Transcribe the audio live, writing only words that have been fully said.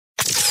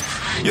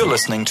You're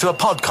listening to a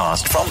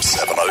podcast from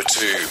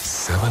 702.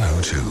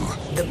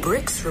 702. The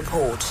BRICS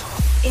Report.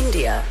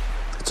 India.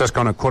 It's just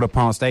gone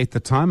 8:15 the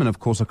time, and of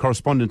course, a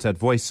correspondent at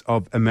Voice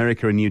of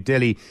America in New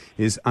Delhi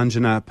is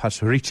Anjana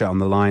Pasricha on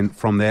the line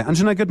from there.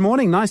 Anjana, good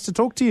morning. Nice to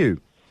talk to you.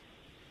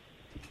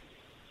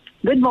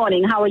 Good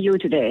morning. How are you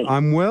today?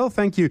 I'm well,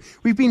 thank you.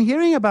 We've been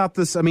hearing about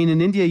this. I mean,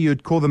 in India,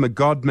 you'd call them a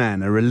god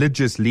man, a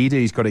religious leader.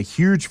 He's got a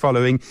huge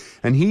following,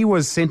 and he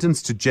was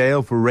sentenced to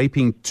jail for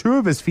raping two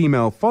of his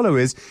female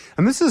followers.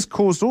 And this has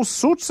caused all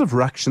sorts of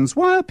ructions.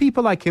 Why are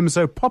people like him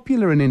so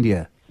popular in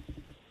India?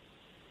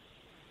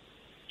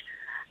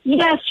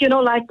 Yes,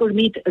 like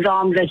Gurmeet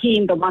Ram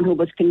Rahim, the one who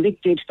was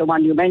convicted, the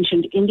one you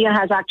mentioned, India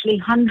has actually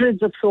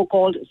hundreds of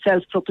so-called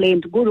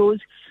self-proclaimed gurus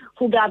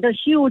who gather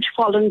huge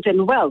followings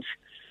and wealth.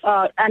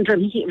 And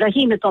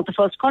Rahim is not the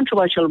first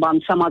controversial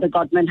one. Some other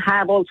godmen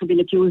have also been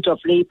accused of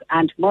rape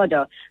and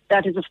murder.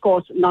 That is, of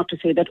course, not to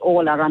say that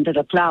all are under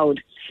a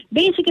cloud.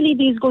 Basically,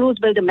 these gurus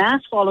build a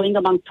mass following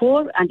among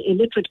poor and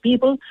illiterate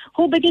people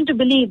who begin to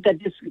believe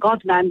that this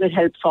God-man will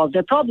help solve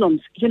their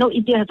problems.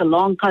 India has a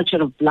long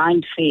culture of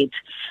blind faith.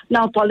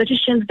 Now,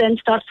 politicians then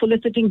start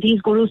soliciting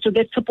these gurus to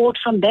get support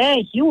from their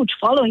huge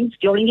followings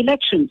during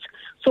elections.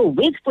 So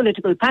with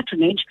political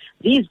patronage,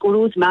 these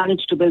gurus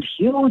manage to build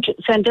huge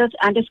centers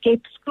and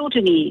escape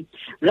scrutiny.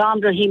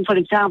 Ram Rahim, for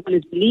example,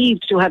 is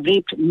believed to have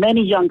raped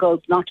many young girls,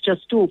 not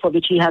just two, for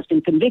which he has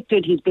been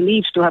convicted. He's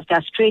believed to have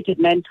castrated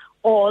men,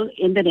 all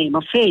in the name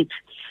of faith.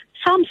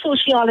 Some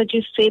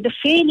sociologists say the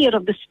failure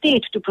of the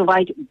state to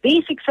provide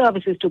basic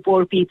services to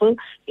poor people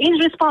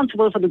is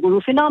responsible for the guru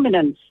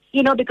phenomenon.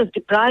 Because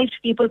deprived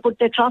people put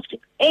their trust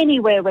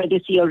anywhere where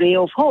they see a ray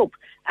of hope.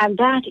 And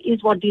that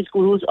is what these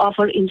gurus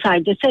offer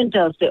inside the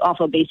centers. They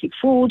offer basic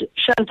food,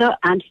 shelter,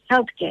 and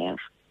health care.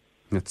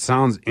 It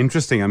sounds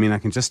interesting. I mean, I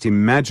can just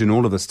imagine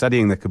all of the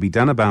studying that could be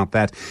done about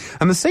that.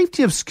 And the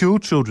safety of school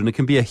children, it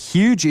can be a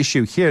huge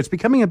issue here. It's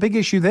becoming a big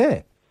issue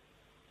there.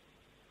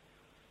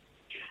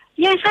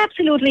 Yes,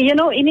 absolutely.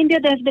 In India,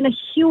 there's been a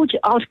huge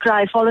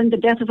outcry following the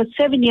death of a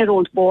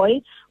 7-year-old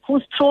boy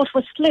whose throat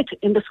was slit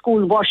in the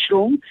school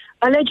washroom,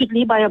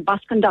 allegedly by a bus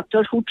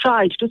conductor who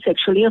tried to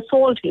sexually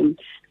assault him.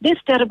 This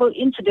terrible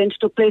incident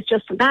took place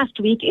just last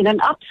week in an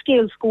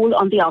upscale school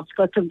on the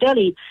outskirts of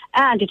Delhi,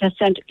 and it has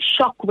sent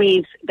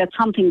shockwaves that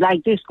something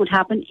like this could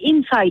happen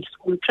inside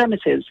school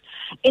premises.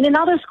 In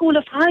another school,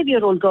 a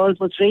 5-year-old girl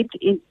was raped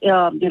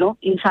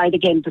inside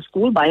again the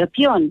school by a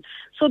peon.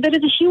 So there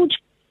is a huge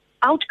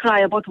outcry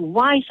about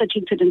why such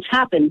incidents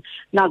happen.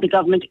 Now, the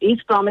government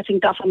is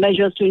promising tougher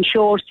measures to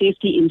ensure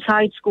safety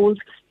inside schools.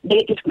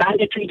 It's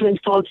mandatory to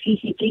install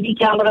CCTV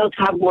cameras,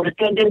 have more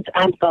attendants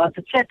and guards,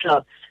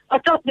 etc. A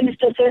top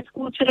minister says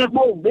schools should have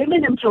more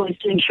women employees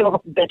to ensure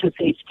better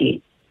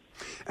safety.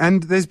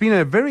 And there's been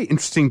a very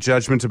interesting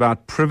judgment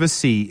about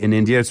privacy in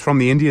India. It's from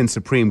the Indian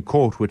Supreme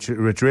Court, which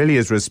really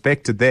is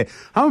respected there.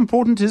 How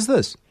important is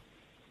this?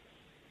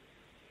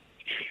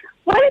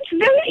 Well, it's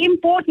very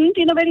important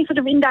in a very sort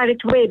of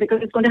indirect way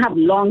because it's going to have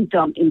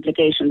long-term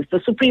implications. The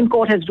Supreme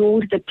Court has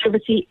ruled that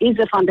privacy is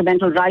a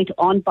fundamental right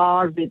on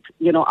par with,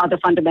 other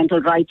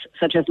fundamental rights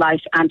such as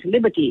life and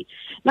liberty.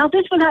 Now,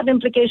 this will have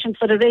implications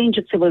for a range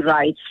of civil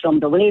rights, from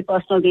the way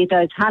personal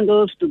data is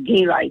handled to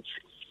gay rights.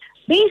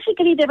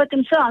 Basically, there were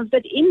concerns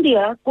that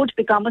India could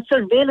become a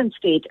surveillance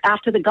state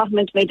after the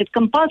government made it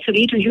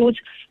compulsory to use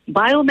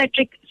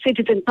biometric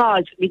citizen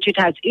cards, which it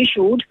has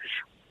issued,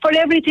 for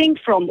everything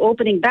from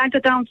opening bank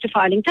accounts to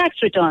filing tax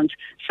returns.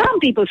 Some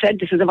people said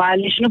this is a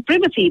violation of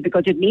privacy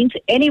because it means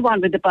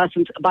anyone with the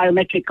person's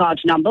biometric card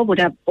number would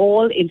have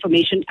all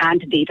information and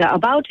data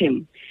about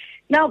him.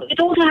 Now, it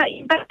also has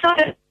impact.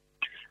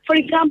 For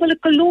example, a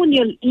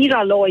colonial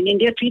era law in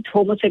India treats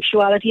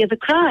homosexuality as a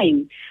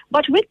crime.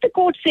 But with the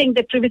court saying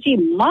that privacy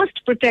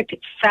must protect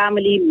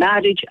family,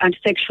 marriage, and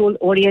sexual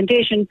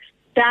orientation,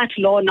 that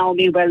law now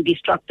may well be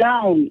struck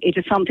down. It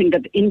is something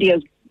that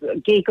India's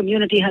gay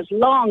community has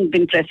long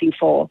been pressing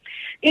for.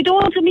 It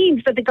also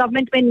means that the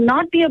government may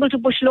not be able to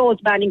push laws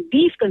banning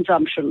beef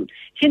consumption.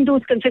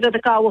 Hindus consider the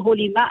cow a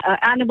holy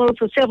animal,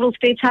 so several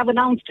states have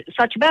announced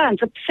such bans,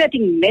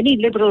 upsetting many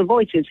liberal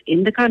voices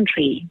in the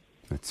country.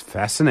 That's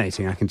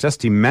fascinating. I can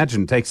just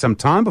imagine. Take some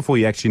time before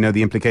you actually know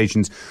the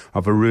implications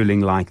of a ruling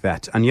like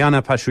that.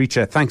 Anjana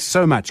Pasricha, thanks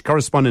so much.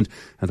 Correspondent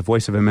at the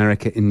Voice of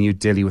America in New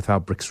Delhi with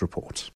our BRICS report.